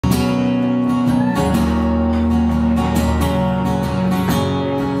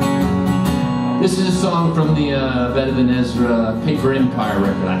This is a song from the Better Than Ezra Paper Empire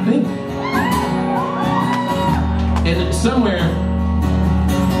record, I think. And somewhere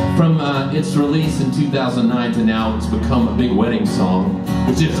from its release in 2009 to now, it's become a big wedding song,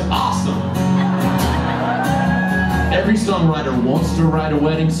 which is awesome. Every songwriter wants to write a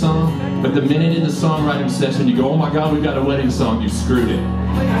wedding song, but the minute in the songwriting session you go, oh my God, we've got a wedding song, you screwed it.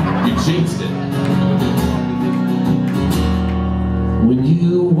 You jinxed it. When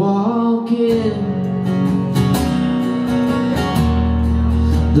you walk in,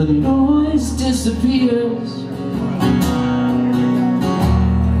 the noise disappears.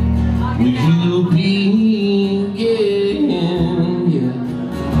 Will you begin? Yeah.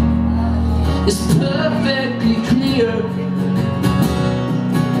 It's perfectly clear.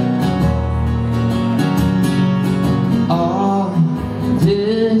 All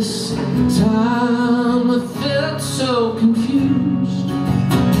this time I felt so confused.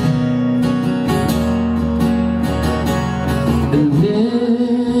 And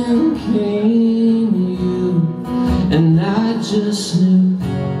then came you, and I just knew.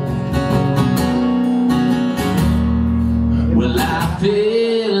 Well, I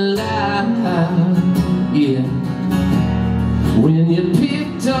feel alive, yeah, when you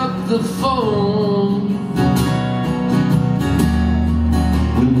picked up the phone.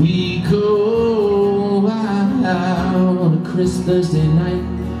 When we go out on a crisp Thursday night,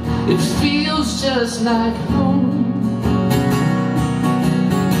 it feels just like home.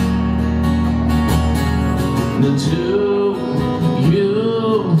 Now do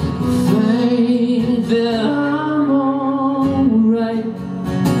you think that I'm alright?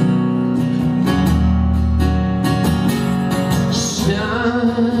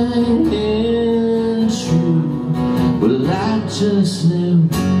 Shining true, well I just knew.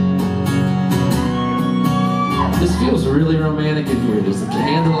 This feels really romantic in here. There's a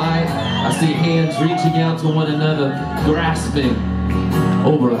candlelight. I see hands reaching out to one another, grasping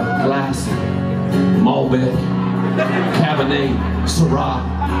over a glass of Malbec, Cabernet, Syrah.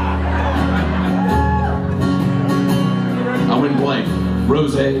 I went blank.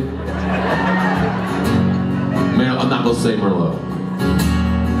 Rosé. I'm not gonna say Merlot.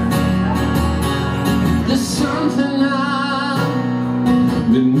 There's something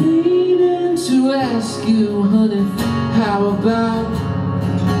I've been meaning to ask you, honey. How about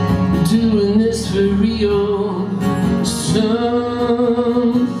doing this for real?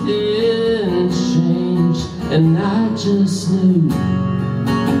 Something changed, and I just knew.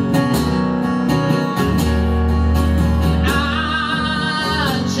 I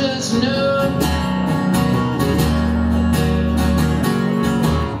just knew.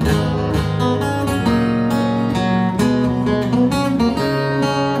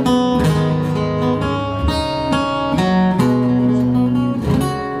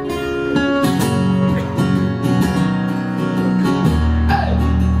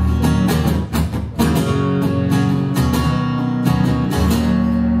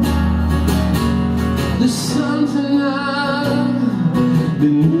 There's something I've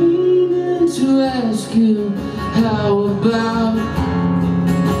been meaning to ask you. How about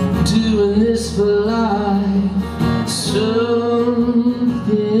doing this for life? Something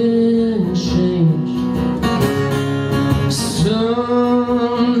changed. Something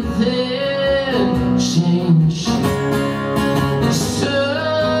changed.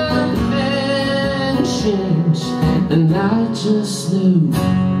 Something changed, and I just knew.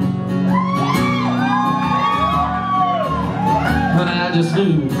 I just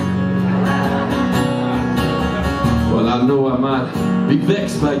knew. Well, I know I might be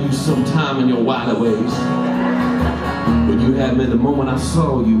vexed by you sometime in your wilder ways, but you had me the moment I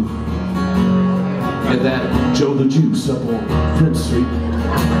saw you at that Joe the Juice up on Prince Street.